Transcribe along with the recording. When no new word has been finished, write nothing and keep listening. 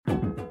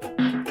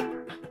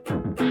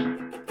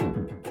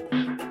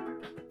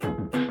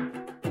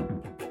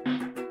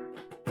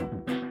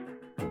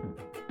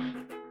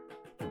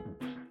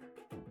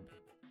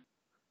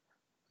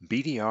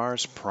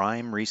BDR's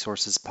Prime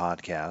Resources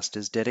podcast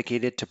is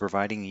dedicated to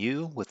providing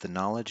you with the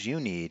knowledge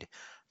you need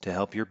to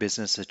help your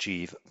business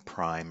achieve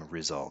prime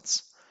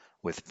results,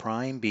 with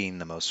prime being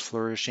the most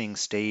flourishing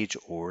stage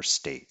or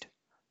state.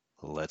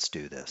 Let's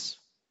do this.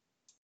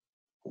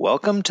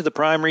 Welcome to the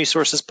Prime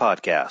Resources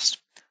podcast.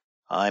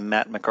 I'm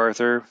Matt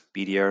MacArthur,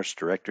 BDR's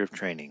Director of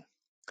Training.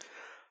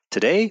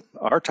 Today,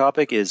 our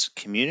topic is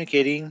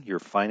communicating your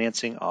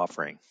financing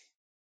offering.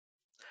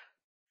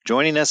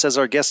 Joining us as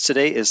our guest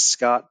today is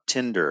Scott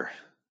Tinder.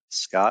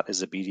 Scott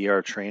is a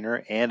BDR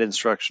trainer and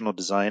instructional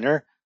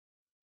designer.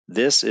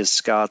 This is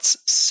Scott's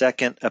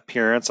second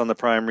appearance on the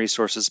Prime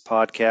Resources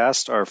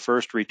podcast, our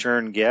first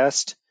return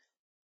guest.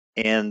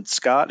 And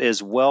Scott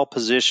is well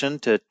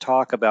positioned to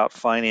talk about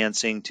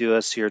financing to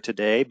us here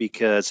today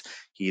because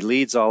he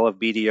leads all of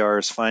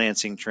BDR's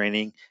financing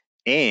training,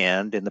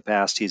 and in the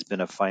past, he's been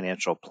a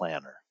financial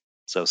planner.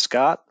 So,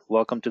 Scott,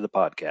 welcome to the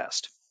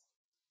podcast.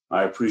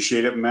 I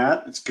appreciate it,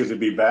 Matt. It's good to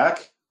be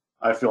back.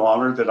 I feel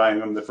honored that I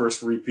am the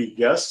first repeat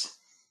guest.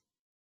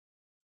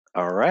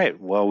 All right.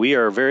 Well, we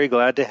are very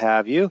glad to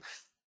have you.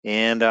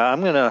 And I'm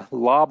going to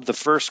lob the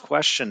first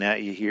question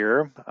at you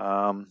here.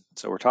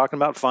 So we're talking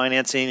about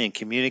financing and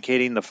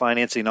communicating the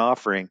financing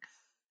offering.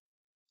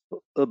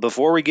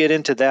 Before we get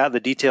into that, the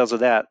details of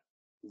that,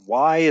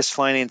 why is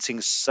financing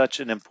such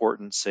an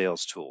important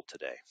sales tool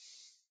today?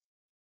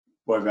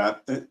 Boy,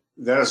 Matt,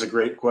 that is a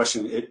great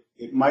question.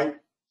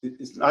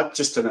 It's not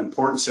just an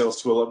important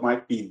sales tool, it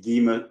might be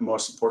the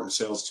most important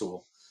sales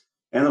tool.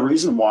 And the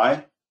reason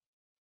why,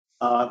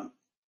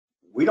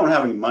 we don't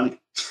have any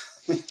money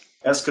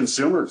as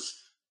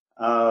consumers.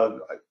 I've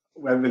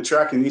been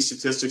tracking these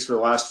statistics for the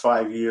last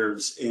 5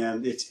 years,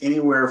 and it's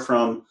anywhere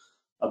from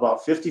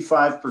about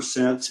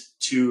 55%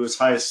 to as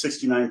high as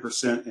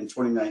 69% in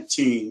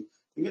 2019.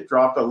 I think it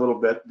dropped a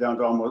little bit down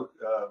to almost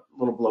a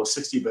little below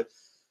 60, but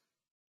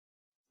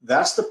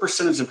that's the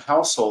percentage of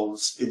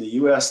households in the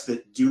U.S.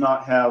 that do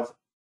not have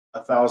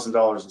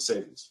 $1,000 in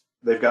savings.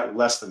 They've got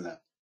less than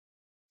that.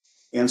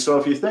 And so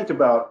if you think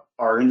about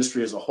our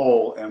industry as a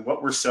whole and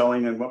what we're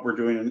selling and what we're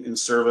doing in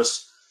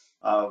service,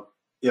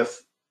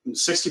 if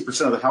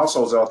 60% of the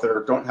households out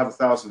there don't have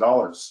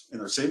 $1,000 in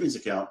their savings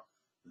account,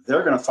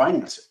 they're going to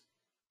finance it.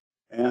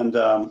 And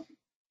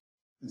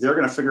they're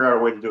going to figure out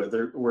a way to do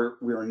it.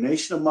 We're a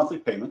nation of monthly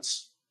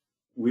payments.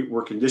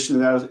 We're conditioned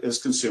to that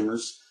as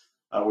consumers.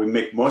 We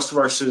make most of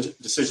our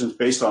decisions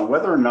based on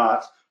whether or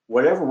not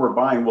whatever we're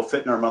buying will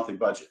fit in our monthly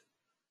budget.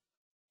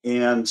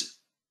 And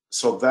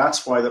so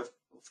that's why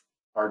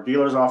our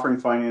dealers offering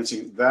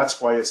financing, that's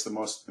why it's the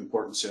most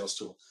important sales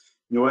tool.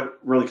 You know what it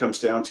really comes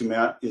down to,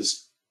 Matt,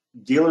 is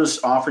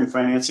dealers offering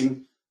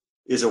financing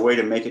is a way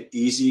to make it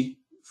easy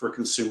for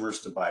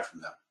consumers to buy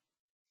from them.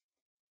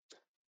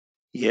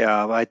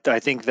 Yeah, I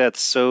think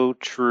that's so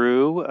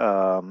true.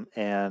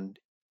 And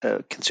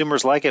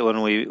consumers like it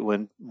when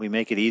we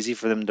make it easy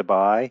for them to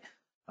buy.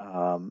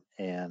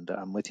 And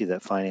I'm with you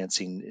that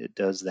financing, it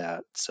does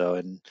that. So,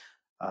 and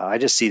I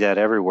just see that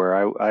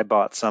everywhere. I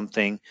bought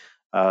something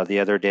the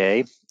other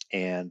day,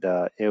 and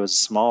it was a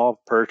small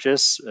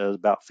purchase. It was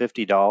about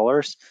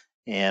 $50,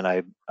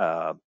 and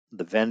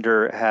the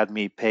vendor had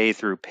me pay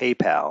through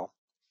PayPal.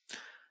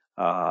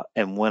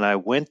 And when I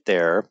went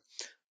there,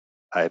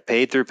 I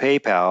paid through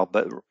PayPal,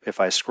 but if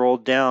I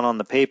scrolled down on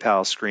the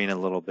PayPal screen a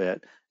little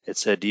bit, it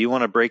said, "Do you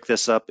want to break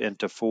this up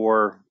into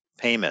 4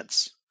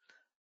 payments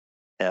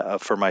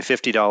for my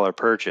 $50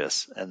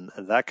 purchase?" And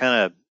that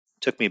kind of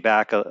took me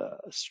aback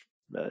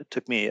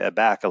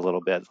a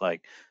little bit.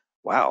 Like,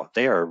 wow,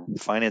 they are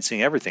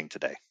financing everything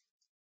today.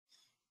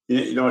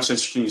 You know, it's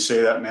interesting you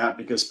say that, Matt,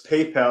 because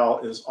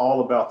PayPal is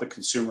all about the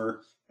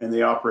consumer, and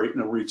they operate in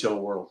a retail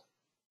world.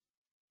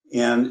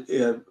 And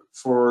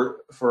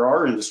for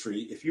our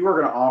industry, if you are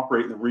going to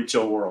operate in the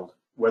retail world,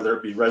 whether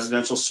it be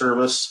residential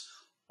service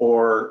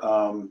or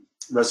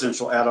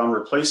residential add-on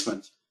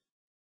replacement,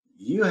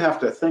 you have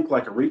to think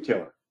like a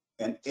retailer.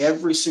 And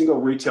every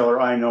single retailer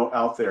I know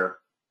out there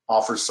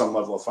offers some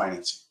level of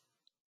financing.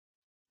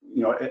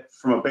 You know,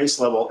 from a base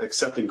level,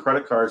 accepting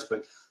credit cards,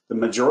 but the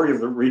majority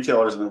of the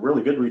retailers and the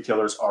really good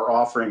retailers are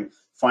offering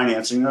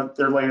financing.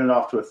 They're laying it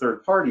off to a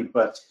third party,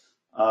 but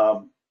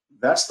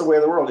that's the way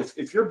of the world.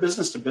 If you're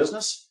business to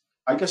business,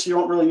 I guess you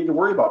don't really need to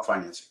worry about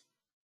financing.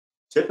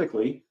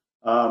 Typically,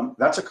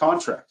 that's a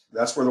contract.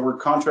 That's where the word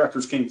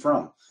contractors came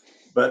from.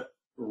 But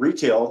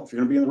retail, if you're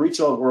going to be in the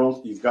retail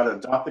world, you've got to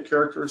adopt the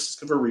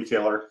characteristics of a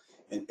retailer,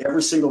 and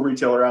every single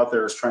retailer out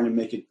there is trying to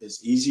make it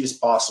as easy as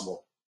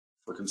possible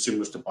for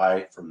consumers to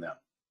buy from them.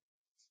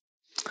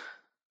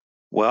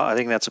 Well, I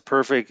think that's a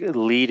perfect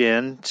lead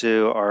in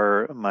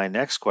to my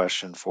next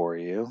question for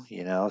you.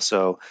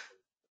 So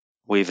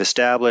we've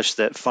established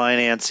that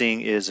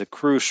financing is a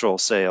crucial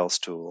sales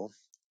tool.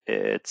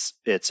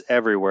 It's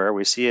everywhere.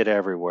 We see it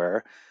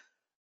everywhere.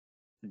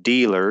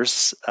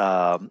 Dealers,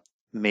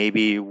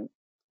 maybe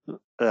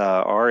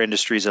our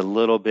industry is a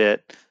little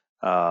bit,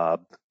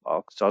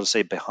 I'll just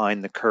say,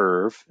 behind the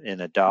curve in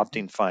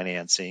adopting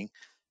financing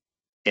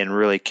and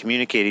really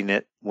communicating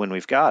it when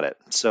we've got it.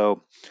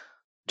 So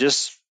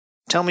just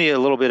Tell me a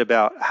little bit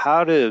about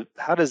how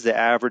does the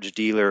average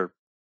dealer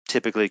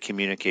typically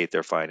communicate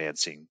their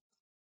financing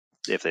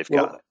if they've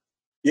got it? Well,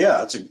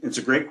 yeah, it's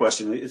a great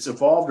question. It's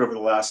evolved over the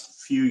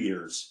last few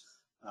years.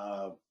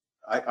 Uh,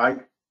 I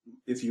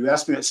if you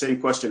asked me that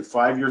same question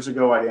 5 years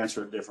ago, I'd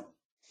answer it differently.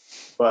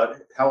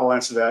 But how I'll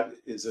answer that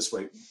is this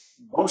way: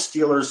 most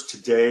dealers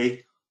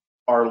today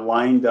are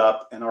lined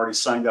up and already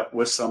signed up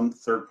with some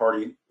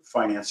third-party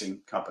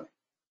financing company,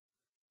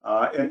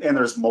 and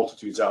there's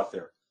multitudes out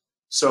there.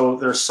 So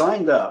they're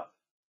signed up,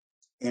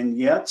 and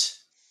yet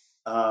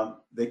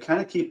they kind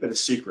of keep it a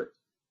secret.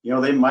 You know,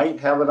 they might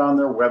have it on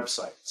their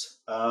website.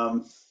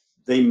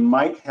 They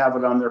might have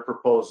it on their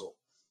proposal.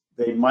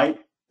 They might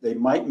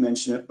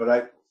mention it,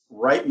 but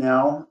right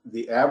now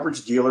the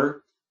average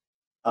dealer,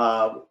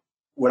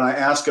 when I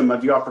ask them,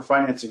 do you offer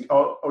financing?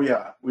 Oh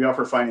yeah, we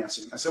offer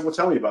financing. I said, well,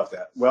 tell me about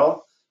that.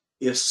 Well,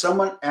 if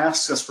someone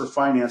asks us for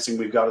financing,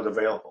 we've got it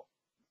available.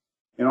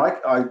 You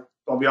know,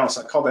 I'll be honest,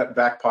 I call that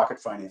back pocket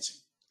financing.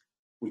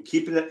 We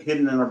keep it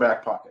hidden in our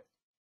back pocket,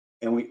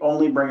 and we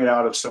only bring it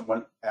out if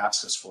someone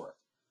asks us for it.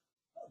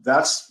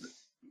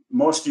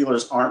 Most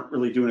dealers aren't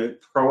really doing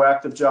a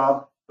proactive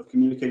job of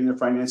communicating their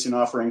financing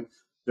offering.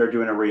 They're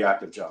doing a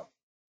reactive job.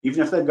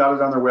 Even if they've got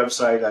it on their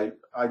website,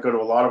 I go to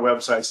a lot of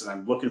websites and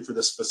I'm looking for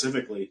this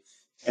specifically.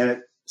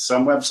 And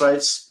some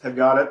websites have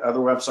got it, other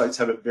websites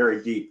have it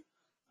very deep.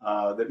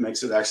 That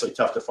makes it actually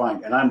tough to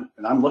find. And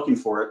I'm looking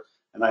for it,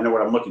 and I know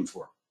what I'm looking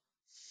for.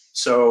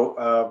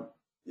 So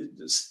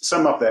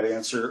sum up that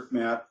answer,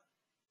 Matt.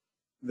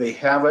 They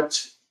have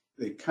it.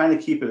 They kind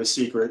of keep it a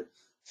secret.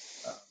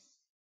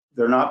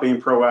 They're not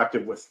being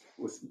proactive with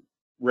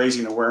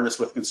raising awareness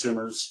with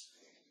consumers.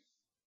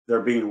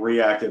 They're being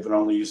reactive and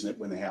only using it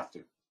when they have to.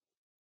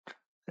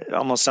 It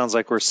almost sounds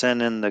like we're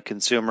sending the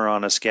consumer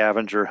on a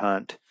scavenger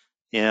hunt.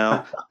 You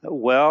know,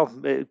 well,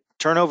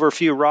 turn over a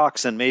few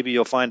rocks and maybe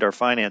you'll find our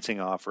financing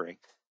offering.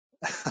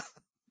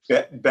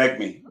 Beg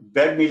me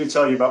to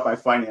tell you about my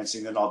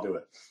financing, then I'll do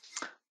it.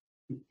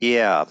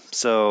 Yeah,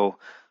 so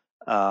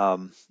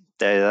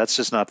that's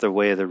just not the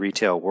way of the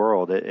retail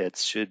world. It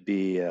should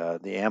be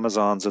the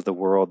Amazons of the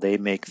world. They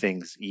make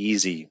things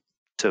easy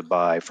to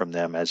buy from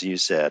them, as you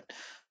said.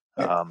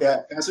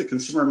 As a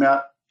consumer,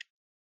 Matt,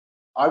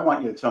 I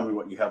want you to tell me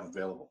what you have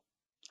available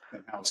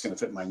and how it's going to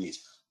fit my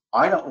needs.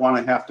 I don't want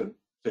to have to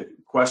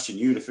question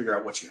you to figure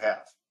out what you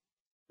have.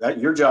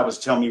 Your job is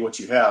to tell me what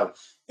you have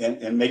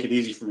and make it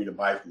easy for me to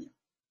buy from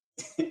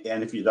you.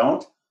 And if you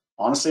don't,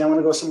 honestly, I'm going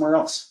to go somewhere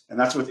else. And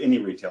that's with any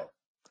retailer.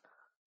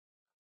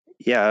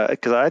 Yeah,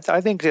 because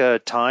I think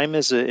time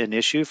is an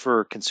issue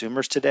for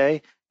consumers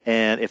today.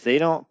 And if they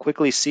don't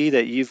quickly see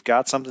that you've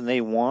got something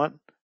they want,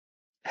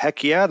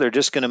 heck yeah, they're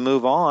just going to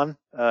move on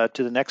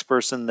to the next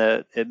person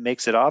that it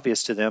makes it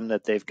obvious to them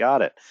that they've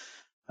got it.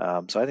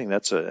 So I think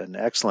that's an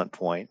excellent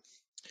point.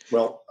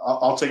 Well,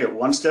 I'll take it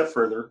one step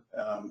further.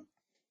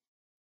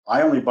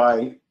 I only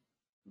buy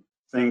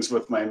things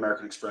with my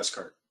American Express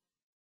card.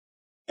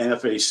 And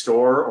if a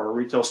store or a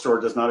retail store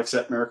does not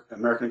accept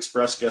American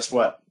Express, guess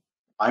what?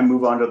 I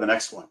move on to the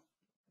next one.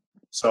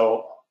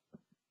 So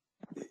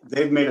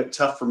they've made it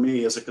tough for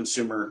me as a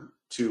consumer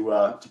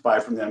to buy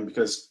from them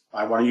because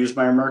I want to use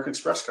my American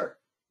Express card.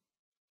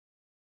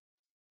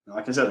 And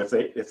like I said,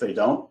 if they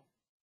don't,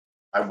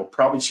 I will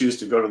probably choose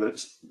to go to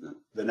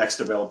the next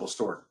available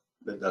store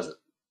that does it.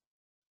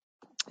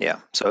 Yeah,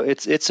 so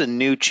it's a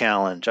new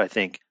challenge, I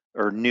think,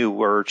 or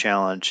newer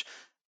challenge,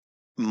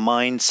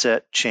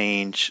 mindset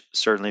change,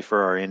 certainly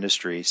for our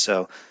industry.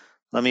 So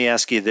let me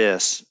ask you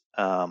this.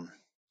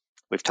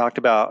 We've talked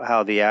about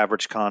how the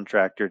average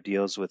contractor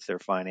deals with their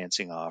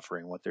financing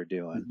offering, what they're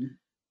doing,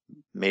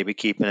 maybe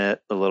keeping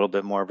it a little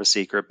bit more of a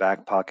secret,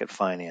 back pocket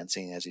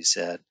financing, as you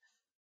said.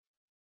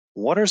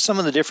 What are some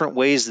of the different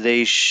ways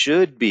they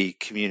should be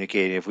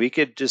communicating? If we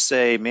could just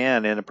say,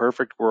 man, in a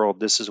perfect world,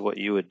 this is what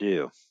you would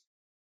do.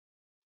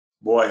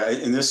 Boy,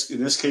 in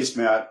this case,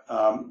 Matt,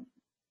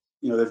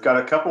 they've got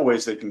a couple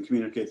ways they can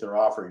communicate their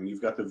offering.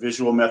 You've got the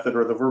visual method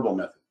or the verbal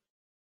method.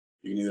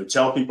 You can either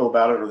tell people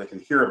about it or they can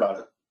hear about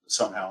it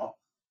somehow,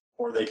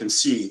 or they can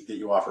see that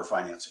you offer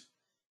financing.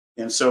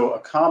 And so a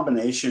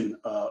combination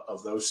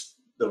of those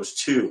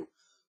two.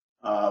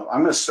 I'm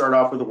going to start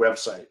off with a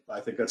website. I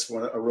think that's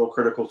a real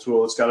critical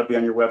tool. It's got to be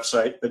on your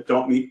website, but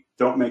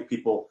don't make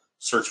people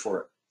search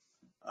for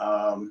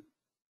it.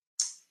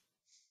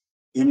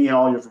 Any and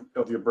all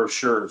of your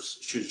brochures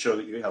should show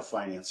that you have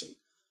financing.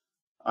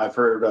 I've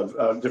heard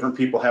of different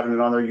people having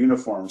it on their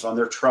uniforms, on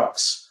their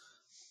trucks,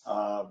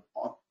 on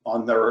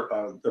their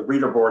the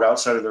reader board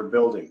outside of their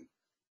building,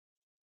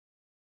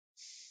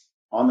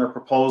 on their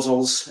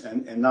proposals,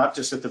 and not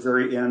just at the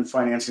very end,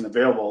 financing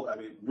available. I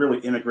mean, really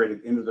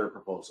integrated into their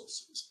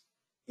proposals.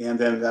 And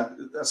then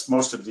that's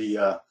most of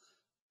the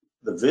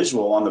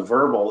visual. On the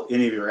verbal,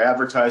 any of your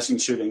advertising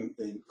should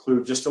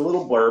include just a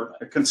little blurb,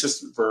 a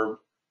consistent blurb.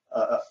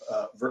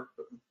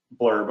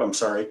 I'm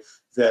sorry,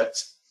 that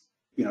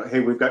hey,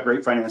 we've got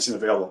great financing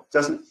available.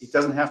 It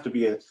doesn't have to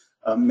be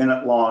a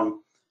minute-long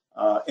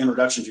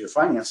introduction to your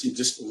financing.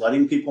 Just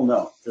letting people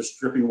know there's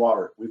dripping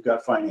water. We've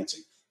got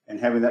financing. And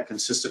having that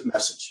consistent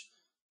message.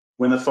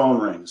 when the phone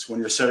rings, when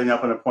you're setting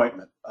up an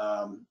appointment.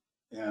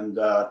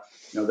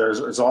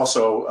 There's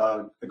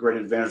also a great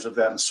advantage of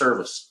that in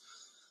service.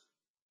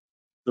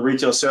 The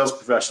retail sales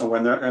professional,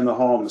 when they're in the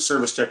home, the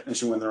service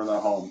technician, when they're in the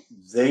home,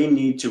 they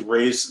need to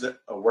raise the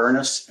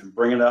awareness and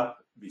bring it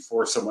up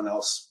before someone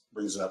else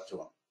brings it up to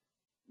them.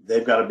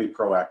 They've got to be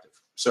proactive.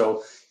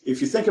 So if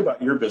you think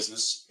about your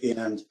business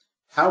and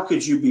how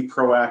could you be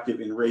proactive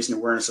in raising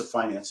awareness of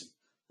financing,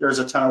 there's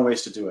a ton of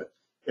ways to do it.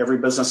 Every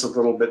business is a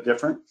little bit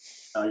different.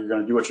 You're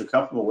going to do what you're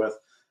comfortable with.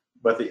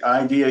 But the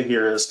idea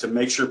here is to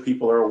make sure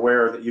people are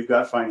aware that you've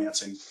got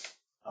financing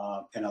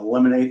and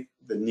eliminate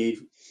the need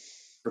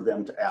for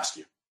them to ask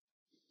you.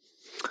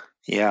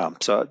 Yeah,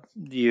 so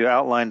you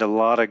outlined a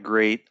lot of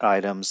great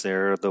items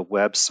there, the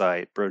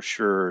website,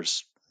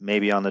 brochures,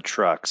 maybe on the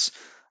trucks,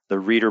 the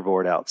reader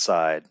board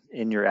outside,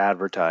 in your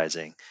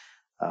advertising.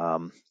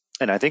 And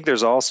I think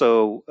there's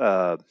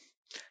also,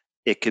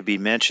 it could be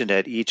mentioned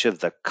at each of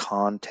the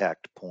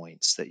contact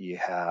points that you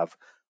have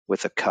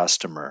with a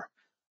customer,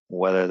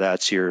 whether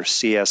that's your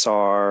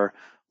CSR,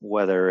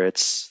 whether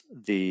it's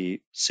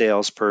the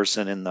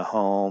salesperson in the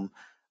home.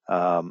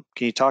 Can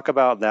you talk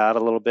about that a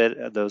little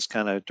bit, those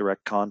kind of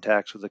direct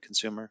contacts with the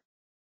consumer?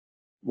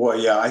 Well,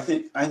 yeah, I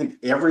think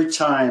every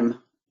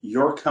time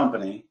your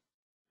company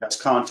has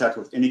contact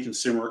with any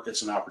consumer,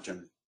 it's an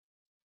opportunity.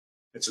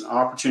 It's an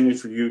opportunity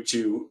for you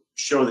to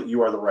show that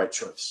you are the right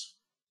choice.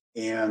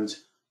 And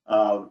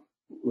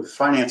with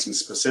financing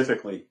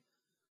specifically,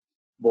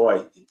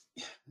 boy,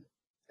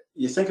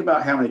 you think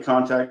about how many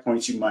contact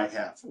points you might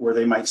have where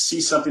they might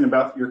see something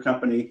about your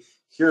company,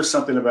 hear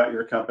something about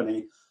your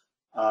company.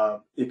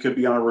 It could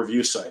be on a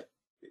review site.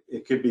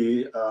 It could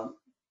be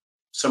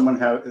someone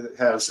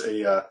has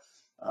a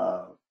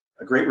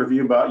great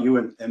review about you,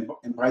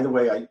 and by the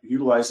way, I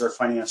utilized their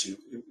financing.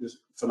 It was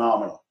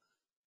phenomenal.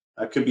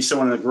 It could be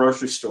someone in a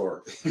grocery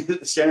store,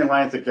 standing in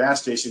line at the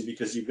gas station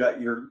because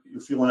you're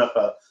fueling up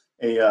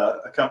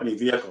a company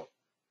vehicle,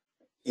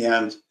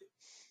 and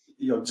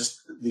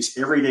just these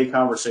everyday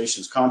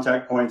conversations,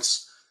 contact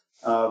points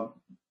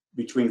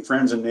between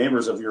friends and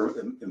neighbors of your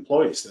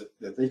employees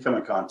that they come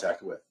in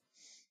contact with.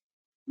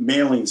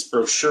 Mailings,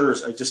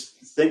 brochures, I just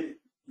think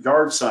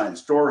yard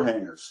signs, door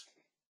hangers,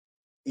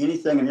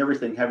 anything and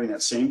everything having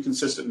that same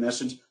consistent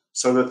message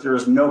so that there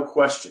is no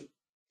question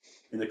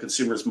in the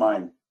consumer's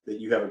mind that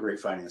you have a great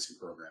financing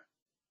program.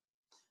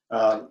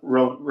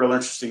 Real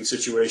interesting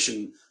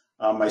situation.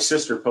 My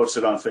sister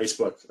posted on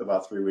Facebook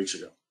about 3 weeks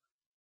ago.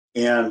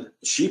 And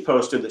she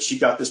posted that she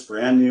got this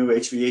brand new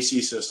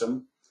HVAC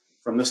system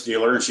from this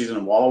dealer, and she's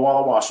in Walla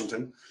Walla,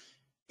 Washington.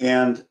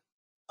 And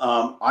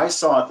I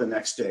saw it the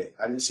next day.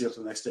 I didn't see it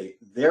the next day.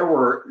 There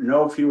were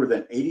no fewer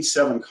than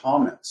 87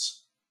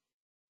 comments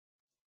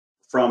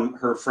from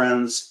her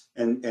friends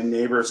and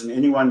neighbors and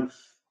anyone,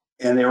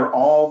 and they were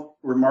all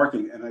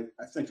remarking. And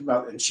I think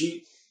about it, and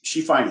she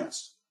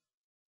financed,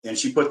 and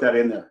she put that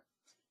in there.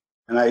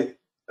 And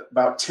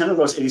about 10 of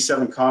those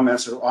 87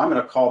 comments are, I'm going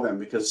to call them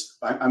because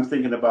I'm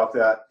thinking about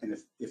that, and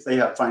if they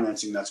have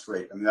financing, that's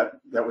great. I mean,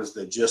 that was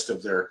the gist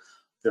of their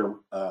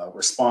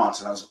response,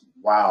 and I was,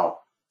 wow,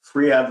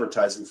 free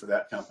advertising for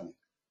that company.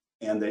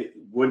 And they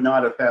would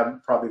not have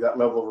had probably that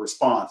level of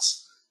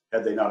response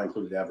had they not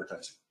included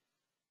advertising.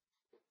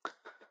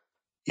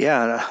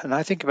 Yeah, and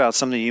I think about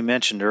something you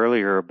mentioned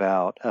earlier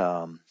about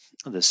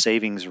the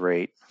savings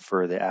rate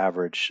for the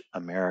average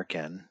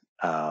American.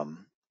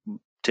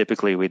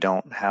 Typically, we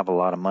don't have a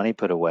lot of money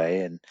put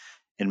away. And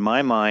in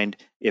my mind,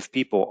 if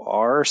people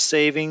are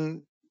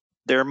saving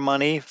their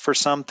money for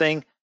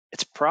something,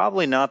 it's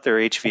probably not their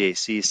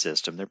HVAC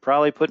system. They're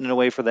probably putting it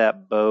away for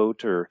that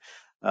boat or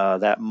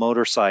that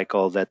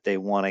motorcycle that they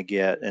want to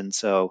get. And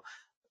so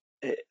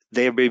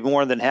they'd be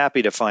more than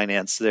happy to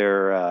finance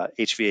their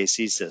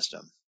HVAC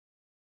system.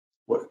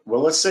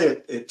 Well, let's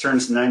say it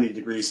turns 90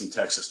 degrees in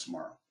Texas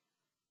tomorrow.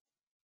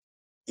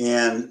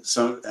 And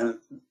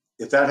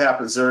if that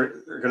happens, there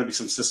are going to be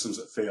some systems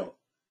that fail.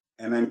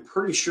 And I'm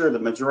pretty sure the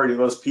majority of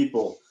those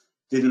people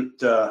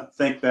didn't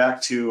think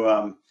back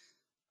to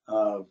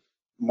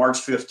March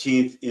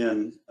 15th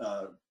in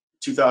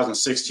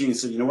 2016 and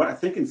said, you know what, I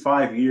think in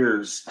 5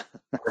 years,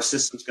 our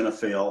system's going to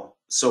fail.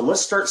 So let's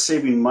start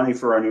saving money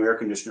for our new air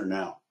conditioner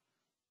now.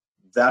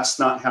 That's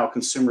not how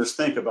consumers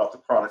think about the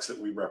products that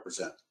we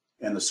represent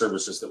and the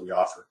services that we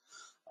offer.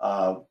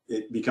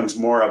 It becomes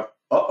more of,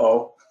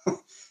 uh-oh.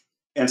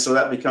 And so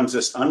that becomes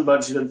this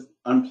unbudgeted,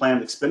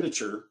 unplanned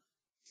expenditure,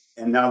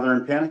 and now they're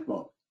in panic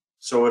mode.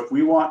 So if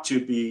we want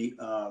to be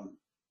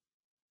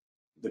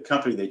the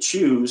company they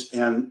choose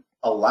and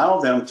allow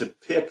them to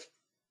pick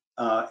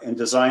and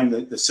design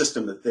the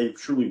system that they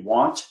truly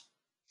want,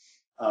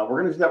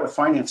 we're going to do that with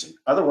financing.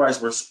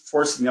 Otherwise, we're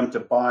forcing them to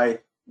buy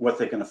what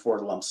they can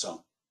afford lump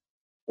sum,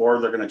 or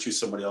they're going to choose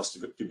somebody else to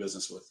do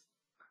business with.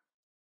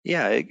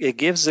 Yeah, it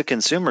gives the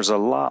consumers a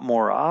lot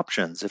more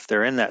options if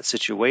they're in that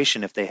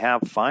situation, if they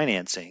have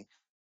financing,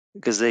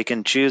 because they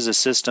can choose a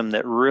system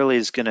that really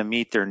is going to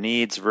meet their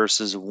needs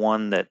versus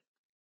one that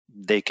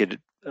they could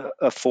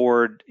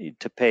afford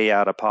to pay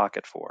out of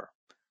pocket for.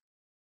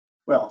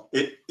 Well,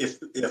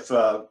 if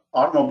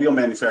automobile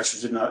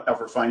manufacturers did not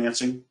offer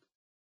financing,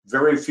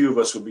 very few of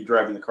us would be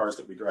driving the cars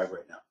that we drive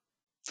right now.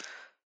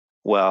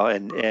 Well,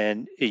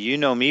 and you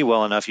know me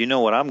well enough. You know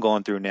what I'm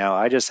going through now.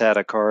 I just had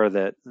a car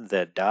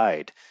that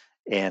died,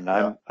 and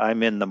Yeah.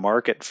 I'm in the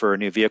market for a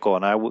new vehicle,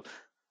 and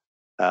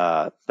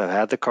I've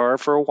had the car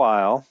for a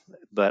while,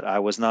 but I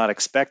was not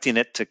expecting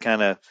it to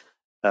kind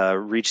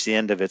of reach the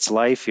end of its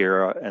life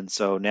here, and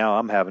so now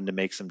I'm having to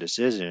make some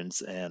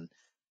decisions. And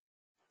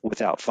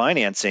without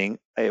financing,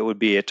 it would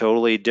be a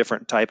totally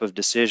different type of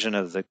decision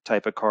of the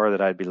type of car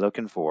that I'd be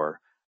looking for.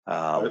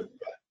 I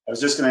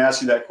was just going to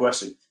ask you that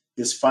question.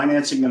 Is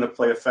financing going to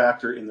play a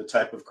factor in the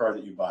type of car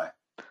that you buy?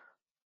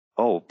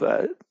 Oh,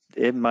 but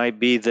it might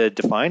be the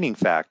defining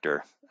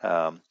factor.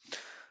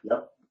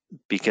 Yep.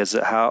 Because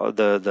how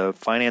the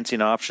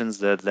financing options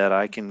that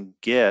I can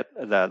get,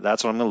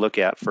 that's what I'm going to look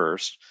at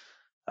first.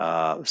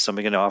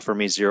 Somebody going to offer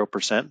me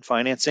 0%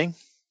 financing?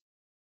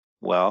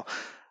 Well,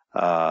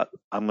 I'm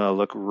going to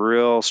look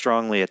real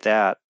strongly at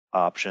that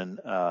option,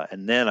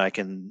 and then I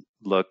can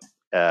look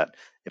at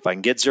if I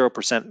can get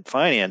 0%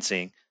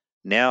 financing.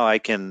 Now I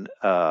can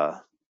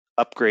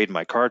upgrade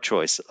my car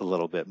choice a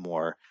little bit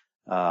more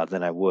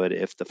than I would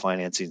if the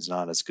financing is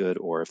not as good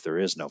or if there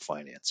is no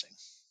financing.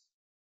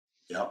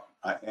 Yeah,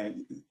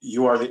 and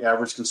you are the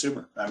average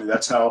consumer. I mean,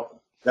 that's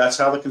how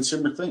the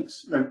consumer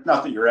thinks. Not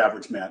that you're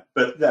average, Matt,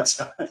 but that's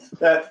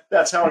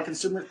how a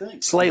consumer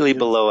thinks. Slightly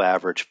below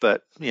average,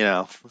 but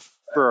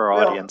for our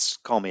audience,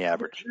 call me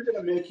average. You're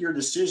going to make your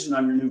decision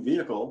on your new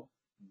vehicle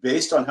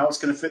based on how it's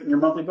going to fit in your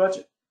monthly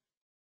budget.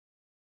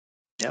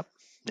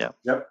 Yep.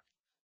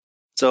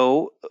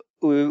 So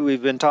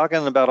we've been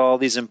talking about all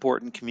these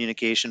important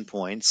communication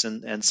points,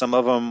 and some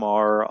of them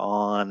are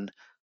on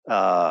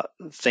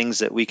things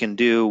that we can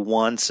do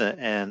once,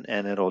 and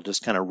it'll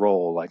just kind of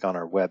roll, like on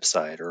our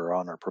website or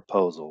on our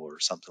proposal or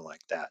something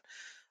like that.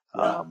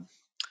 Yeah.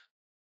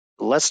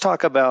 Let's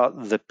talk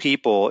about the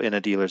people in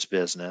a dealer's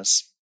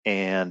business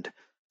and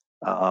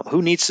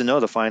who needs to know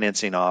the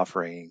financing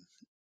offering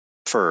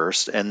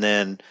first, and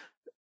then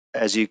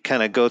as you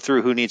kind of go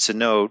through who needs to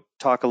know,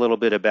 talk a little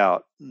bit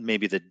about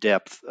maybe the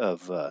depth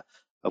of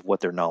what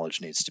their knowledge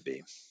needs to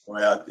be.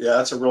 Well, yeah,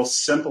 that's a real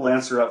simple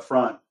answer up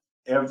front.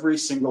 Every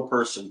single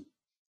person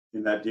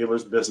in that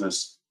dealer's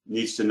business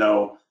needs to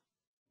know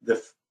the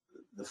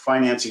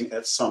financing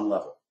at some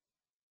level.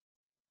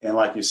 And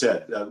like you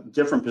said,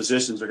 different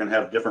positions are going to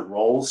have different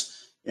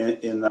roles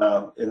in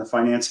the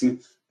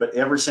financing, but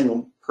every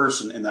single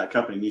person in that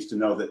company needs to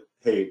know that,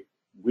 hey,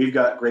 we've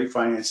got great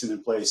financing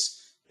in place,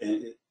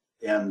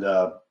 and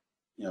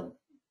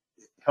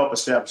help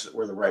establish that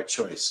we're the right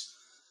choice.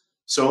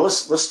 So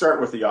let's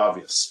start with the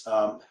obvious.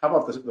 How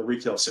about the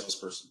retail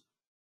salesperson?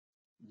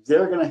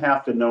 They're going to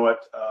have to know it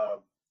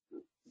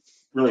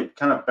really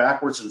kind of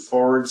backwards and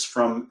forwards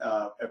from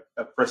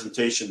a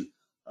presentation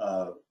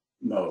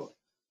mode.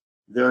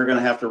 They're going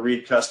to have to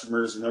read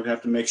customers, and they're going to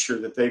have to make sure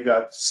that they've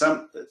got at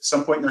some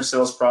point in their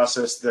sales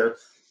process,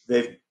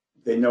 they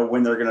know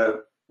when they're going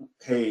to,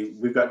 hey,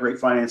 we've got great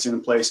financing in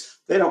place.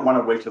 They don't want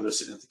to wait till they're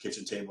sitting at the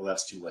kitchen table.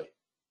 That's too late.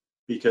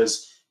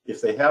 Because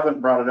if they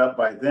haven't brought it up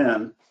by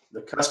then,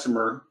 the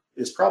customer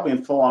is probably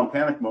in full-on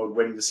panic mode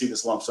waiting to see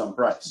this lump sum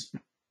price.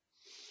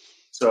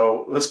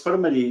 So let's put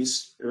them at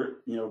ease,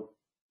 at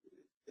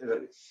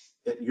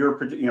your,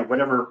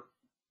 whatever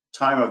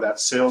time of that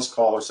sales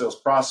call or sales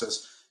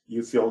process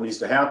you feel needs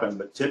to happen,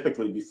 but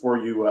typically before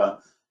you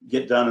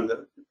get done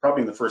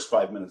probably in the first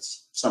 5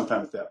 minutes,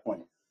 sometime at that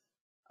point.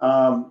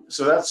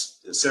 So that's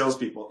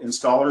salespeople.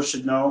 Installers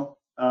should know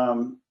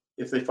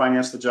if they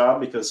finance the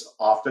job, because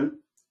often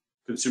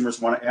consumers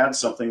want to add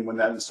something when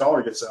that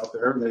installer gets out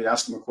there and they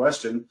ask them a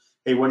question.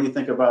 Hey, what do you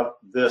think about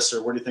this,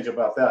 or what do you think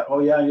about that? Oh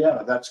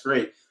yeah, that's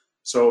great.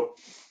 So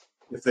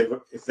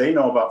if they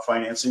know about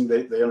financing,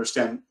 they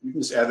understand you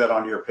can just add that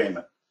onto your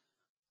payment.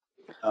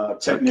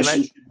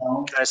 Technician should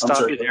know. Can I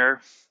stop you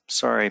there?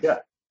 Sorry. Yeah.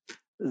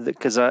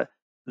 Because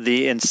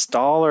the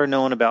installer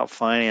knowing about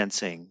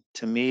financing,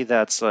 to me,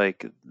 that's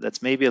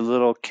maybe a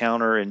little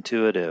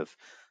counterintuitive.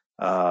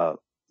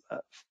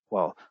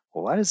 Well,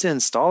 why does the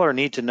installer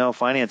need to know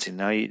financing?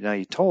 Now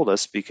you told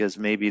us, because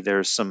maybe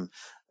there's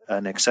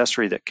an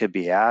accessory that could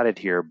be added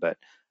here, but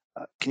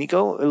can you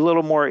go a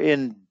little more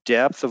in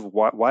depth of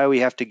why we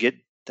have to get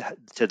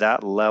to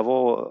that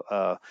level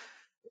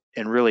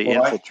and really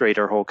infiltrate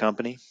our whole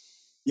company?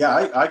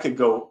 Yeah, I could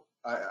go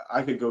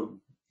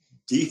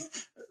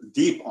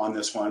deep on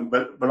this one,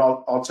 but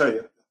I'll tell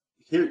you,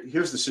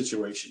 here's the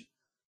situation.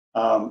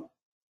 The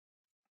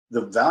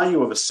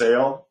value of a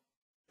sale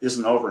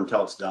isn't over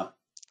until it's done.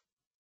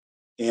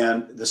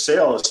 And the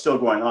sale is still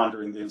going on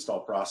during the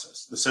install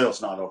process. The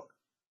sale's not over.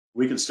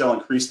 We can still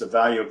increase the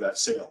value of that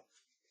sale.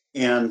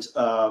 And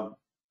from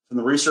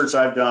the research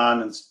I've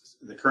done and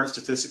the current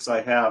statistics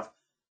I have,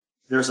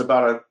 there's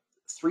about a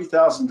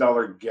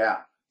 $3,000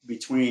 gap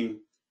between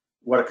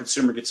what a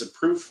consumer gets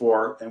approved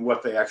for and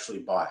what they actually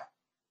buy.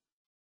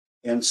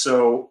 And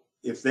so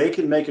if they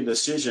can make a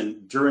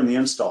decision during the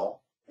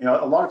install,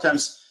 a lot of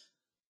times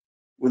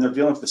when they're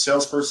dealing with the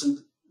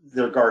salesperson,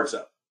 their guard's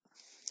up.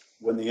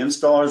 when the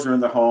installers are in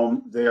the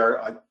home, they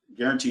are, I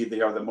guarantee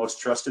they are the most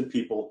trusted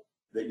people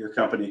that your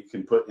company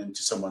can put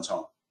into someone's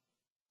home.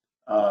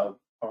 Are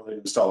the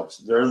installers.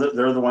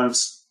 They're the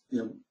ones,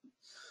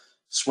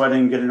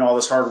 sweating, getting all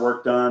this hard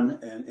work done,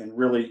 and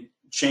really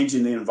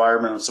changing the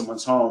environment of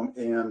someone's home,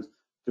 and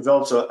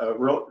develops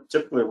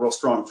typically a real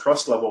strong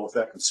trust level with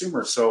that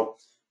consumer. So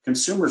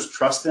consumers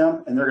trust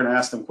them, and they're going to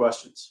ask them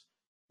questions.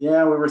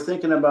 Yeah, we were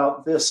thinking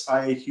about this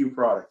IAQ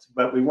product,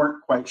 but we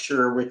weren't quite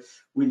sure.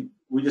 We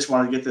just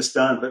wanted to get this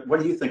done, but what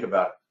do you think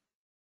about it?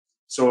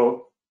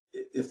 So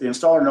if the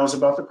installer knows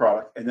about the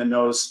product and then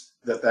knows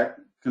that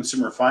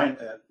consumer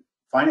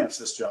financed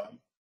this job,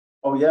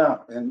 oh yeah,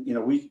 and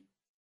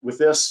with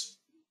this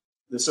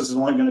is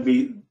only going to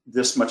be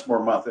this much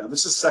more a month. And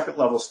this is second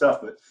level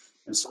stuff, but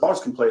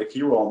installers can play a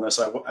key role in this.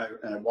 I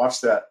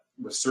watched that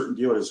with certain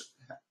dealers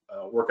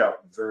work out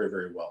very,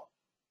 very well.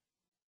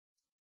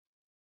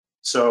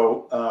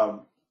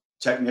 So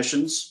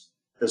technicians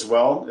as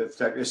well, if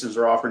technicians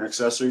are offering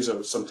accessories,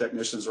 or some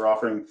technicians are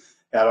offering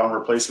add-on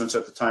replacements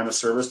at the time of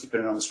service,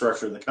 depending on the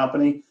structure of the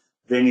company,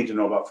 they need to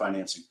know about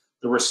financing.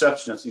 The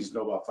receptionist needs to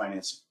know about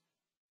financing,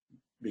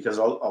 because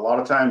a lot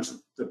of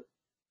times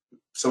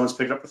someone's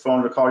picked up the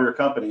phone to call your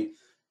company,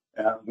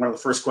 and one of the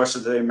first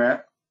questions they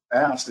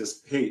ask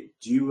is, "Hey,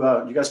 do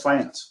you guys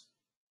finance?"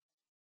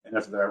 And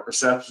if the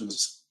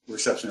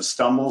receptionist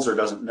stumbles or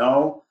doesn't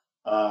know,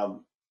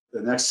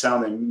 the next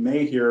sound they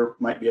may hear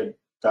might be a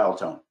dial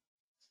tone.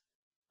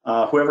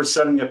 Whoever's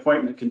setting the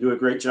appointment can do a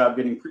great job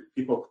getting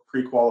people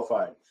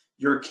pre-qualified.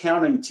 Your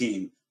accounting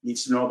team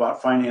needs to know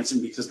about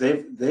financing, because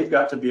they've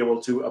got to be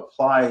able to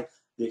apply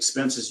the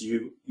expenses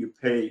you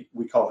pay.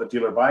 We call it the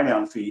dealer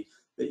buy-down fee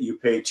that you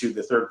pay to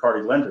the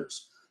third-party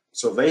lenders.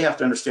 So they have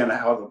to understand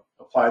how to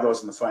apply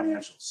those in the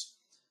financials.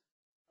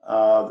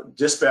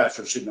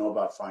 Dispatchers should know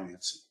about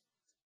financing.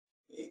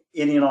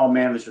 Any and all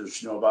managers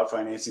should know about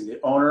financing.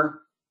 The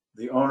owner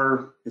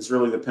is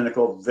really the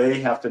pinnacle. They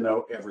have to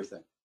know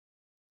everything.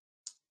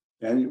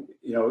 And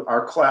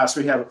our class,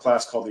 we have a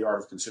class called the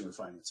Art of Consumer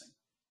Financing,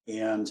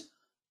 and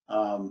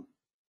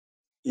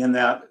in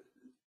that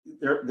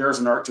there's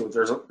an art to it.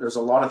 There's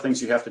a lot of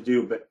things you have to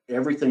do, but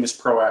everything is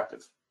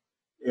proactive.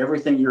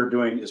 Everything you're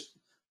doing is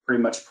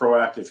pretty much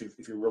proactive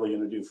if you're really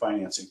going to do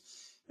financing.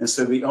 And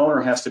so the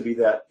owner has to be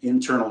that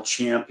internal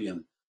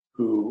champion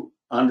who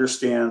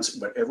understands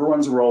what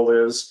everyone's role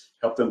is,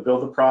 help them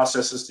build the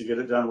processes to get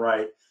it done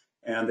right,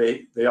 and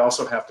they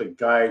also have to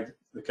guide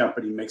the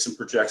company, make some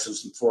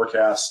projections and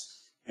forecasts,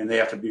 and they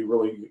have to be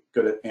really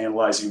good at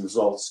analyzing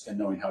results and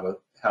knowing how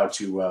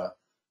to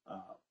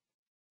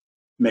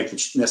make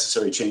the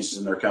necessary changes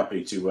in their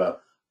company to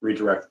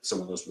redirect some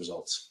of those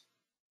results.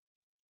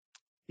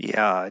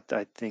 Yeah,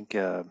 I think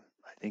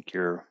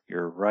you're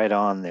right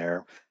on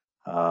there,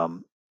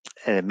 and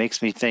it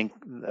makes me think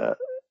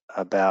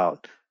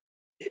about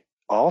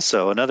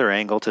also another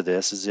angle to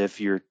this is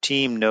if your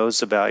team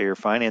knows about your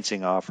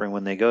financing offering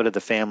when they go to the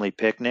family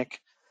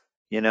picnic,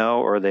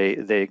 or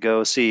they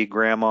go see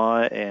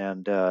grandma,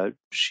 and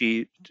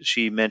she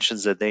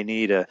mentions that they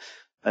need a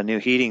new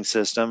heating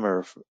system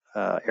or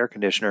air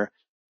conditioner.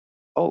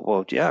 Oh,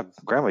 well, yeah,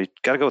 grandma, you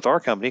got to go with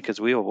our company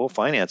because we'll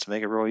finance and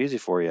make it real easy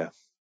for you.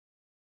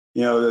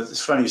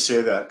 It's funny you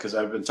say that, because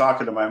I've been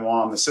talking to my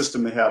mom. The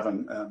system they have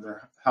in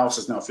their house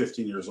is now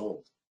 15 years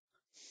old.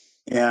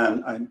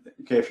 And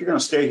if you're going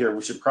to stay here,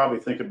 we should probably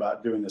think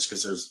about doing this,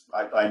 because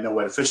I know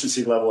what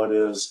efficiency level it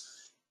is.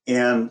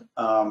 And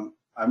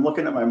I'm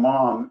looking at my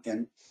mom,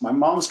 and my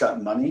mom's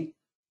got money,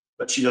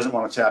 but she doesn't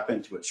want to tap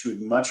into it. She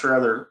would much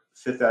rather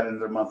fit that into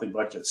their monthly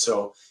budget.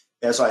 So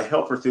as I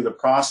help her through the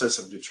process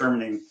of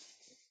determining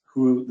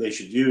who they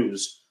should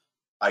use,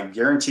 I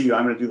guarantee you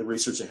I'm going to do the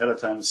research ahead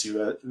of time to see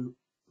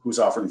who's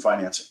offering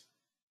financing.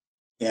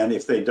 And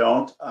if they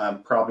don't,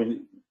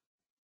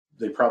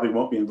 they probably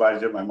won't be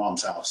invited to my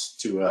mom's house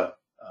to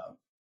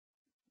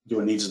do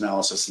a needs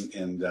analysis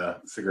and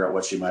figure out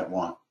what she might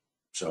want.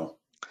 So.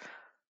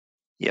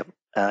 Yep.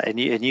 And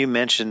you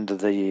mentioned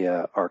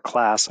our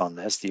class on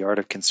this, the Art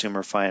of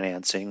Consumer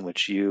Financing,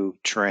 which you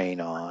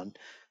train on,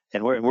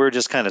 and we're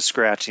just kind of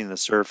scratching the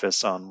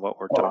surface on what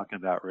we're talking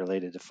about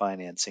related to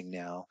financing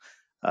now.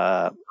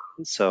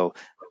 So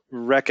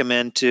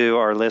recommend to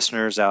our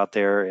listeners out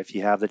there, if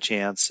you have the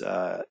chance,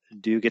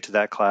 do get to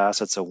that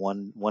class. It's a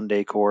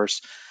one-day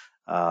course,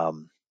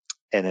 and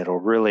it'll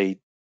really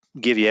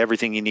give you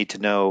everything you need to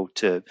know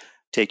to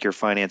take your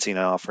financing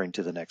offering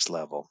to the next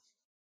level.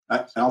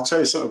 I'll tell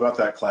you something about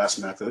that class,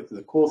 Matt.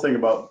 The cool thing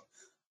about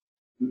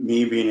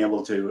me being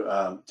able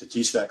to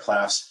teach that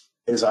class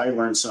is I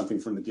learn something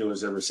from the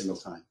dealers every single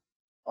time.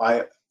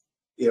 And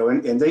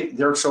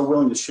they're so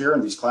willing to share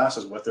in these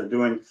classes what they're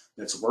doing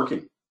that's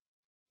working,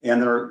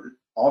 and they're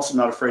also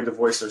not afraid to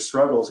voice their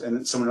struggles. And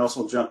then someone else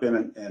will jump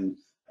in and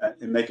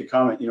make a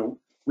comment.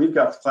 We've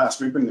got the class,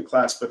 we bring the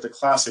class, but the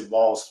class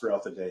evolves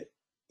throughout the day,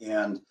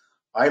 and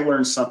I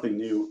learn something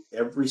new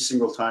every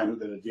single time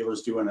that a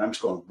dealer's doing. And I'm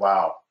just going,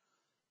 wow.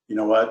 You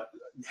know what?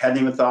 Hadn't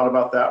even thought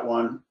about that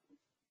one.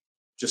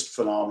 Just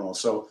phenomenal.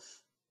 So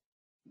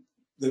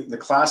the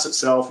class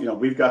itself,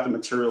 we've got the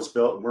materials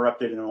built and we're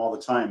updating them all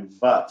the time,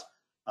 but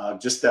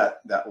just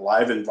that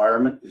live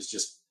environment is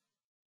just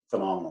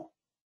phenomenal.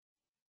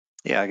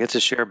 Yeah, I get to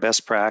share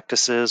best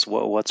practices,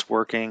 what's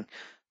working,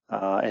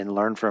 and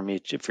learn from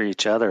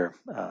each other.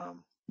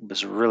 It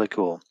was really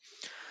cool.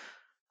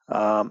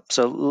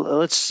 So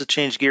let's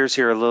change gears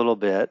here a little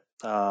bit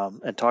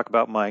and talk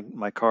about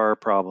my car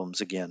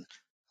problems again.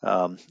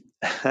 Um,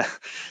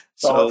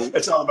 so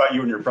It's all about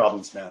you and your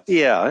problems, man.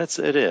 yeah,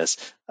 it is.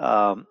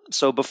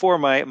 So before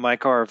my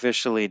car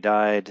officially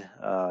died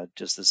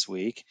just this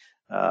week,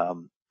 a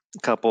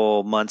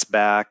couple months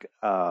back,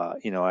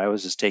 I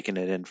was just taking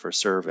it in for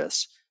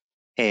service.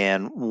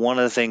 And one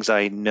of the things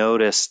I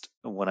noticed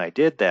when I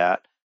did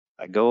that,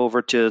 I go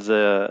over to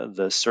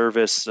the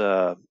service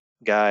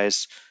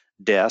guy's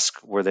desk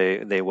where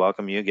they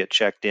welcome you, get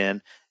checked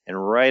in,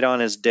 and right on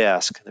his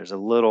desk, there's a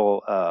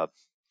little,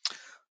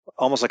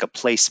 almost like a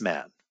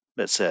placemat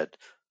that said,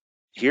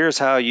 "Here's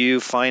how you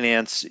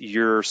finance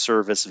your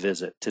service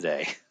visit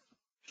today."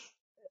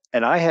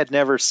 And I had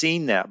never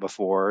seen that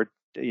before.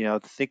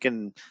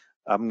 Thinking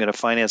I'm going to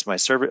finance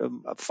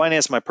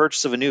my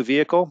purchase of a new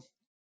vehicle.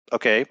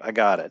 Okay, I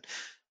got it.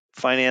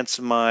 Finance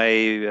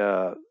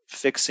my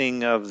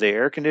fixing of the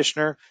air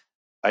conditioner.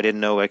 I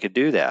didn't know I could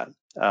do that.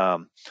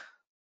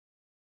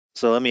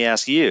 So let me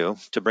ask you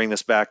to bring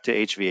this back to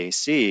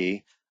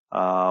HVAC.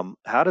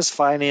 How does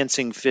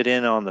financing fit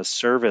in on the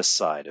service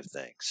side of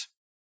things?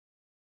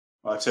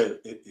 Well, I'd say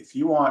if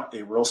you want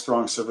a real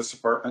strong service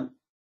department,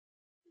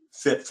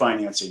 fit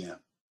financing in.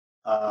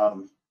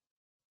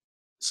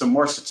 Some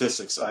more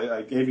statistics.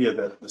 I gave you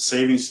the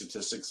savings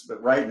statistics,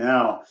 but right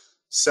now,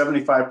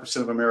 75%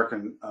 of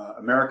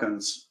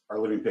Americans are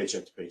living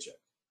paycheck to paycheck.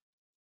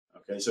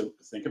 Okay, so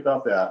think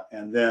about that.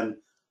 And then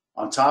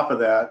on top of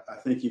that, I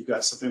think you've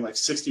got something like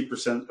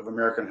 60% of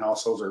American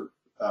households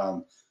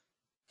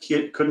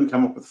couldn't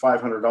come up with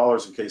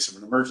 $500 in case of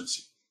an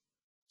emergency.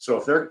 So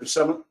if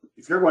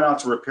you're going out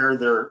to repair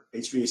their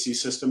HVAC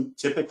system,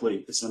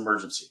 typically it's an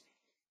emergency.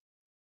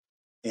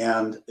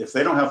 And if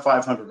they don't have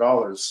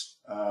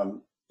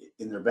 $500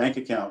 in their bank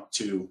account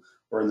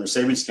or in their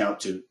savings account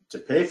to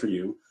pay for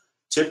you,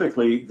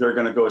 typically they're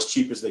going to go as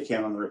cheap as they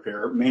can on the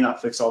repair. It may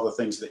not fix all the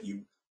things that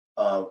you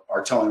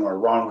are telling them are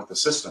wrong with the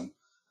system.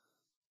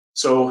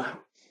 So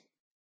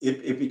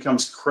it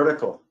becomes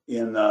critical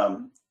in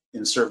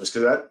service,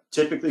 because that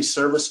typically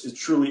service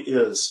truly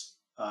is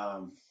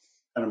an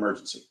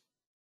emergency.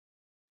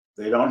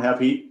 They don't have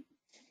heat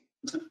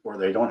or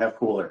they don't have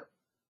cool air,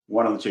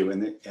 one of the two,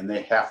 and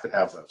they have to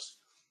have those.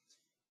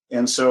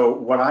 And so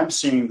what I'm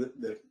seeing,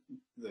 the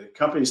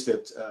companies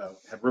that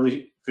have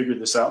really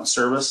figured this out in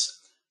service,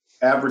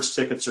 average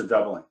tickets are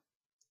doubling.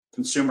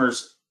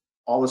 Consumers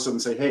all of a sudden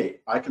say, hey,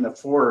 I can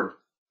afford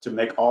to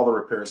make all the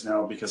repairs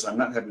now because I'm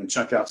not having to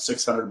chunk out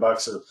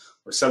 $600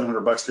 or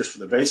 $700 just for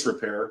the base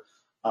repair.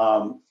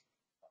 For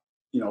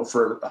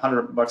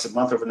 $100 a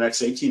month over the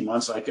next 18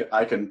 months,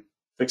 I can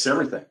fix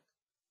everything.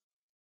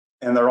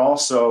 And they're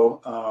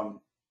also,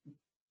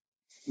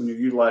 when you're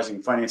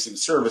utilizing financing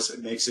service,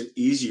 it makes it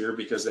easier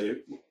because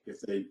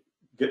if they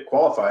get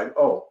qualified,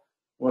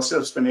 instead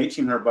of spending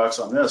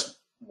 $1,800 on this,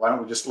 why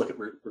don't we just look at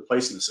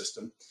replacing the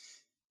system?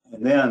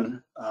 And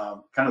then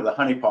kind of the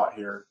honeypot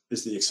here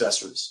is the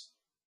accessories.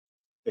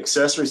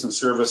 Accessories and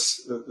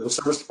service, the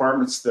service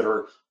departments that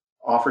are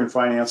offering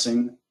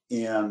financing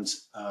and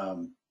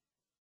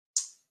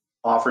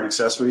offering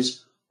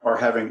accessories are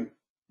having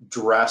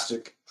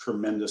drastic,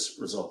 tremendous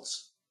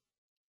results.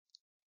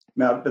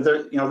 Now, but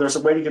there's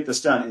a way to get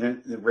this done.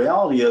 And the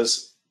reality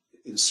is,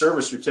 in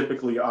service, you're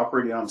typically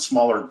operating on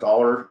smaller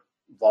dollar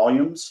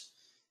volumes.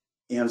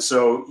 And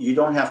so you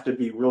don't have to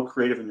be real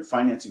creative in your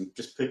financing.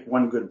 Just pick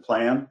one good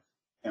plan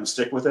and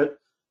stick with it.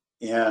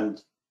 And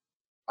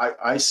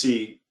I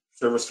see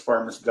service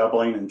departments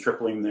doubling and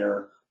tripling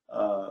their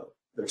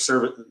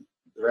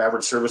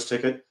average service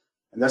ticket.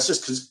 And that's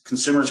just because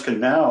consumers can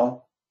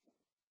now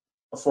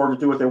afford to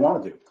do what they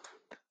want to do.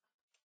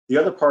 The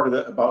other part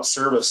about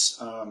service,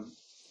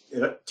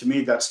 to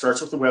me, that starts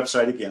with the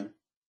website again,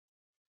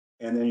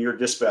 and then your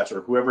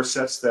dispatcher, whoever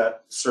sets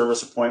that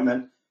service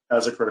appointment,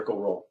 has a critical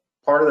role.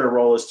 Part of their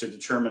role is to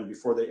determine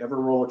before they ever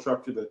roll a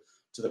truck to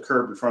the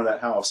curb in front of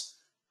that house,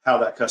 how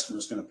that customer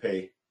is going to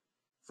pay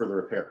for the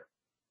repair.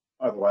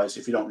 Otherwise,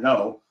 if you don't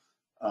know,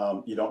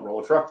 you don't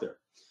roll a truck there.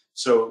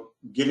 So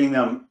getting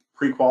them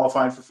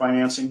pre-qualified for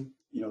financing,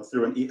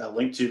 through a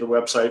link to the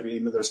website,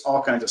 there's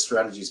all kinds of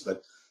strategies,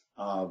 but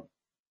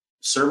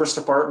service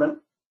department,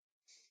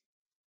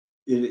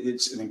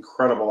 it's an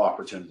incredible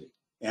opportunity.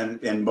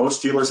 And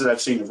most dealers that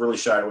I've seen have really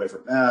shied away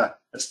from,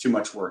 that's too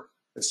much work.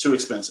 It's too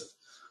expensive.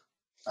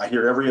 I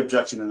hear every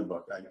objection in the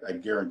book. I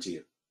guarantee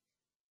you.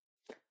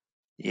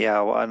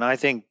 Yeah, well, and I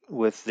think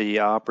with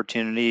the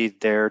opportunity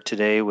there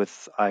today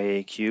with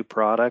IAQ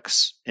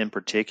products in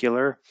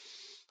particular,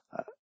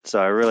 so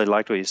I really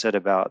liked what you said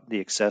about the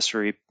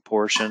accessory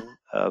portion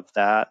of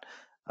that.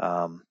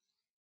 I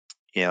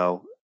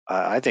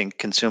think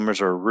consumers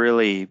are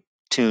really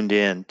tuned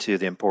in to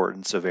the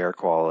importance of air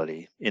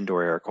quality,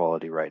 indoor air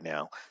quality right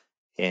now.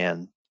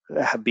 And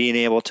being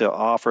able to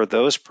offer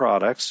those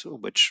products,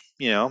 which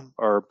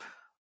are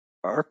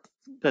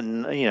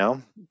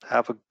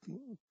have a,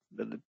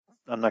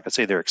 I'm not going to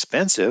say they're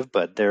expensive,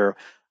 but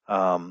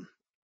um,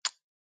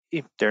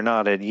 they're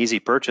not an easy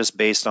purchase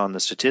based on the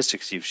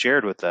statistics you've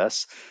shared with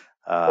us.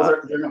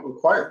 Well, they're not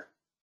required.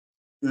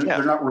 Yeah,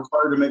 They're not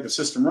required to make the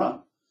system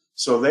run.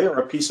 So they are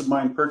a peace of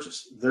mind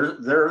purchase.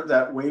 They're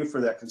that way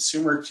for that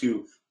consumer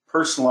to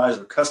personalize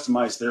or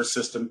customize their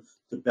system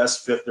to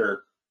best fit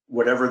their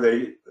whatever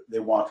they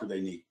want or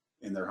they need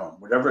in their home.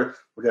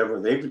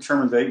 Whatever they've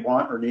determined they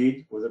want or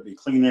need, whether it be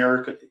clean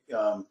air,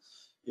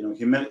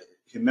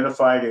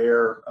 humidified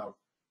air,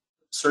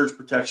 surge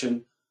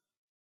protection.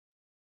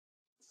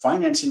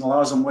 Financing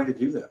allows them a way to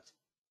do that.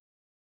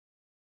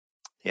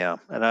 yeah,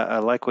 and I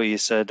like what you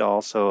said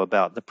also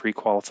about the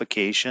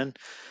pre-qualification.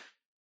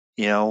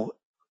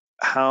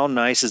 How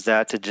nice is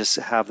that to just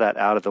have that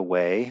out of the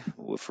way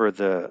for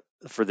the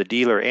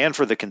dealer and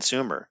for the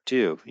consumer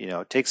too?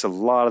 It takes a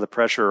lot of the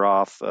pressure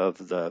off of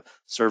the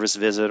service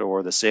visit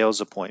or the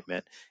sales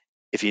appointment.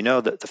 If you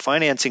know that the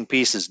financing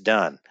piece is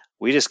done,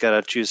 we just got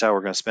to choose how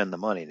we're going to spend the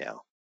money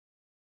now.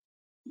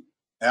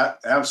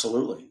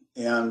 Absolutely,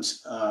 and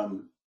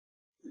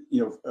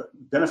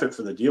benefit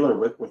for the dealer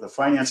with the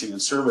financing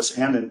and service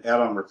and an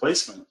add-on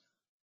replacement.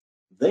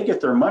 They get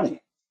their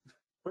money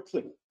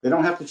quickly. They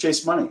don't have to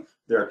chase money.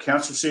 Their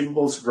accounts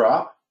receivables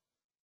drop,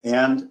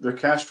 and their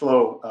cash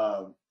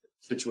flow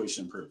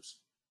situation improves.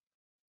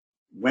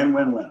 Win,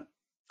 win, win.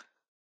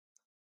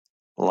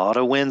 A lot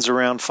of wins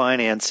around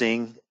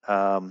financing.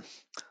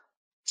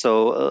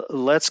 So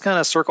let's kind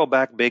of circle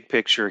back big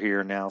picture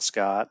here now,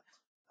 Scott.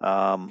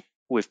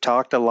 We've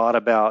talked a lot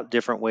about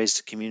different ways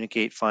to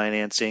communicate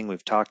financing.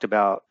 We've talked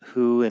about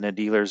who in a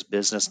dealer's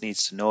business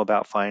needs to know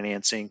about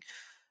financing,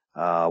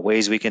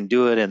 ways we can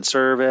do it in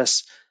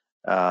service.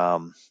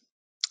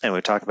 And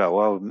we talked about,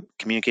 well,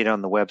 communicate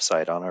on the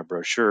website, on our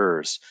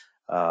brochures.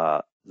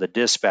 The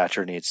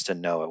dispatcher needs to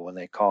know it when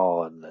they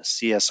call, and the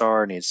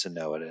CSR needs to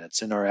know it, and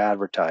it's in our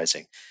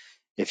advertising.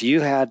 If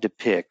you had to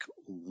pick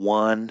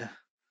one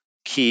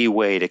key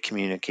way to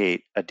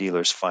communicate a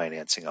dealer's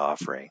financing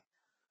offering,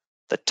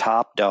 the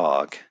top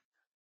dog,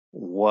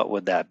 what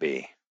would that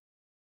be?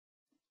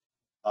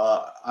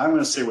 I'm going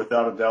to say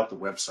without a doubt the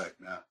website,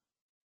 Matt.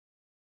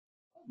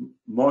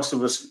 Most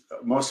of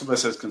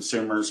us as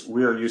consumers,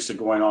 we are used to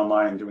going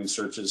online and doing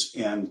searches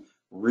and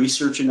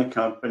researching a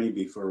company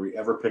before we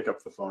ever pick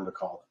up the phone to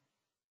call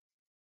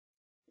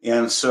them.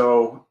 And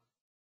so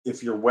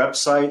if your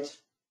website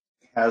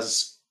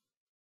has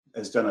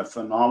done a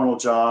phenomenal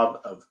job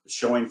of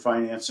showing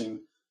financing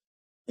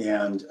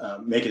and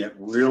making it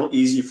real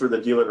easy for the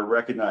dealer to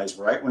recognize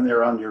right when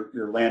they're on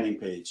your landing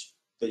page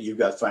that you've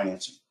got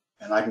financing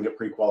and I can get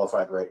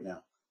pre-qualified right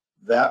now.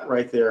 That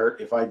right there,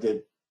 if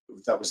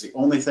that was the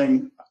only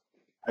thing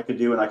I could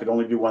do and I could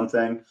only do one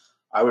thing,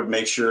 I would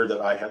make sure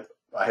that I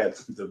had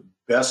the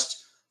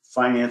best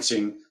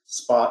financing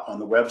spot on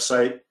the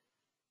website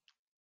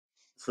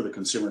for the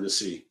consumer to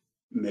see.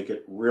 Make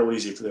it real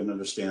easy for them to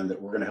understand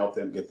that we're going to help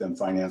them get them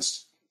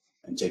financed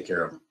and take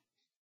care of them.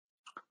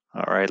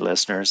 All right,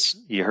 listeners,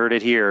 you heard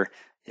it here.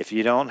 If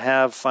you don't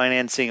have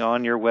financing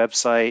on your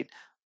website,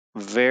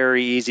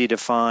 very easy to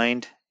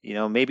find.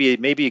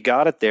 Maybe you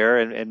got it there,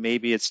 and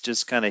maybe it's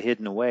just kind of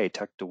hidden away,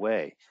 tucked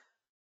away.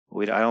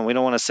 We don't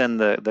want to send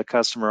the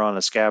customer on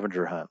a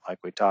scavenger hunt like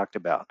we talked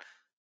about.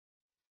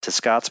 To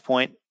Scott's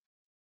point,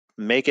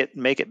 make it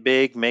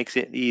big, make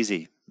it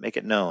easy, make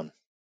it known.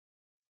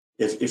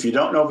 If you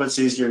don't know if it's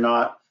easy or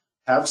not,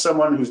 have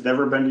someone who's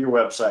never been to your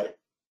website,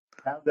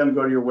 have them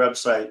go to your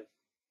website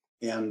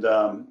and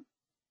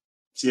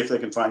see if they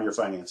can find your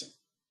financing.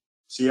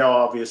 See how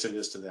obvious it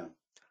is to them.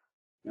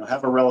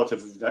 Have a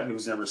relative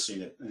who's never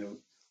seen it.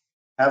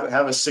 Have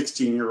a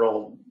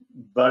 16-year-old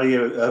buddy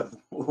of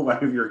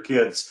one of your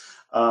kids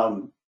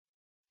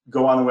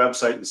go on the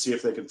website and see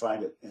if they can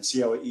find it and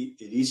see how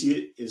easy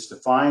it is to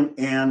find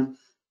and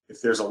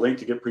if there's a link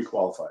to get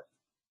pre-qualified.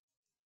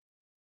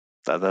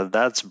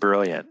 That's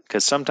brilliant,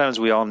 because sometimes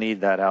we all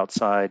need that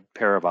outside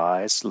pair of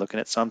eyes looking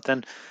at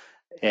something,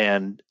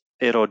 and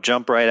it'll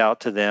jump right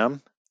out to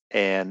them,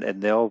 and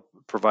they'll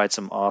provide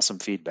some awesome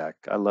feedback.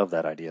 I love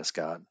that idea,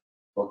 Scott.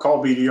 Well,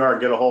 call BDR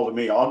and get a hold of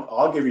me.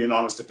 I'll give you an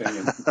honest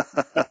opinion.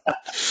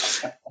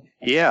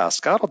 Yeah,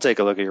 Scott will take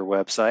a look at your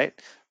website.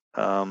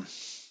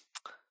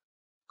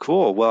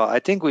 Cool. Well, I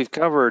think we've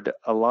covered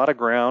a lot of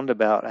ground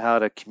about how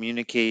to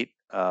communicate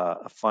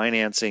a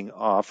financing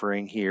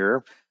offering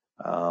here.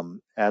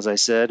 As I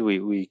said,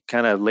 we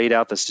kind of laid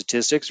out the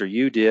statistics, or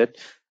you did.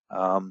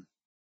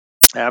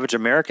 Average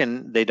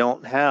American, they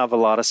don't have a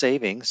lot of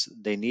savings.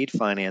 They need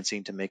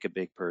financing to make a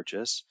big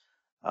purchase.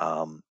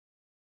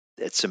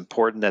 It's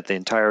important that the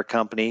entire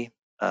company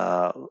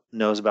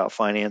knows about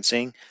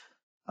financing.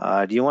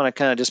 Do you want to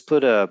kind of just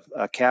put a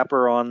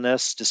capper on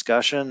this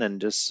discussion and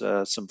just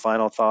some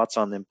final thoughts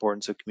on the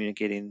importance of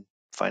communicating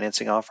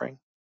financing offering?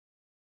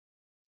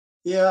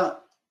 Yeah,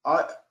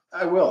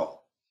 I will.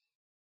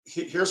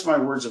 Here's my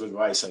words of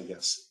advice, I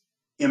guess.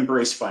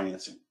 Embrace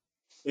financing.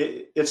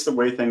 It's the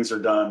way things are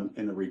done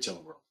in the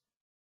retail world.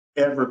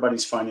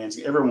 everybody's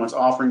financing. Everyone's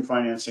offering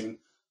financing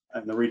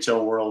in the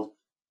retail world,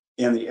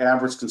 and the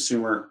average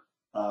consumer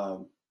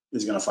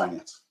is going to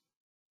finance.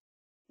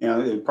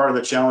 Part of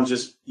the challenge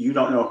is you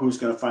don't know who's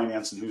going to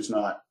finance and who's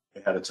not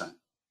ahead of time.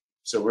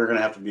 So we're going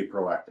to have to be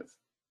proactive,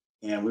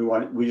 and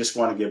we just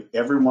want to give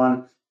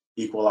everyone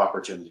equal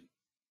opportunity.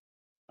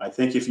 I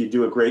think if you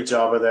do a great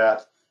job of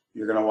that,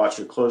 you're going to watch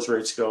your close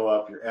rates go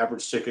up, your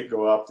average ticket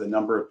go up, the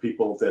number of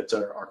people that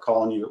are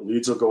calling you,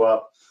 leads will go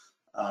up,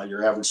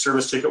 your average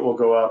service ticket will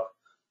go up.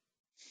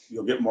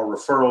 You'll get more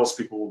referrals.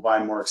 People will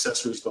buy more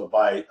accessories. They'll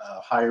buy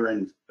higher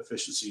end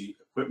efficiency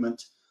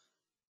equipment.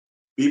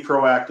 Be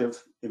proactive.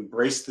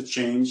 Embrace the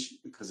change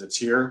because it's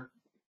here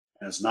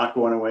and it's not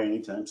going away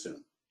anytime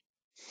soon.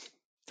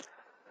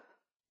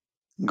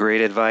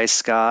 Great advice,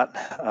 Scott.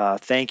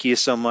 Thank you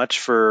so much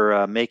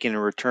for making a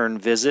return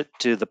visit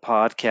to the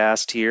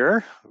podcast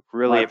here.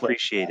 Really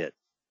appreciate it.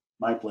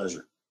 My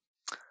pleasure.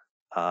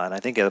 And I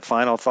think a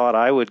final thought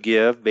I would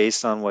give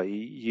based on what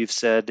you've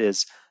said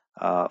is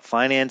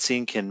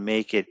financing can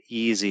make it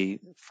easy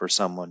for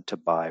someone to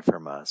buy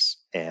from us.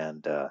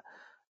 And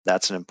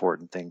that's an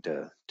important thing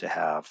to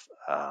have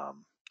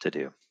to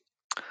do.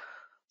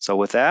 So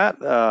with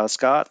that,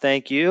 Scott,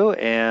 thank you.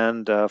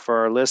 And for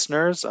our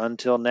listeners,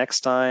 until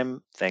next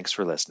time, thanks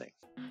for listening.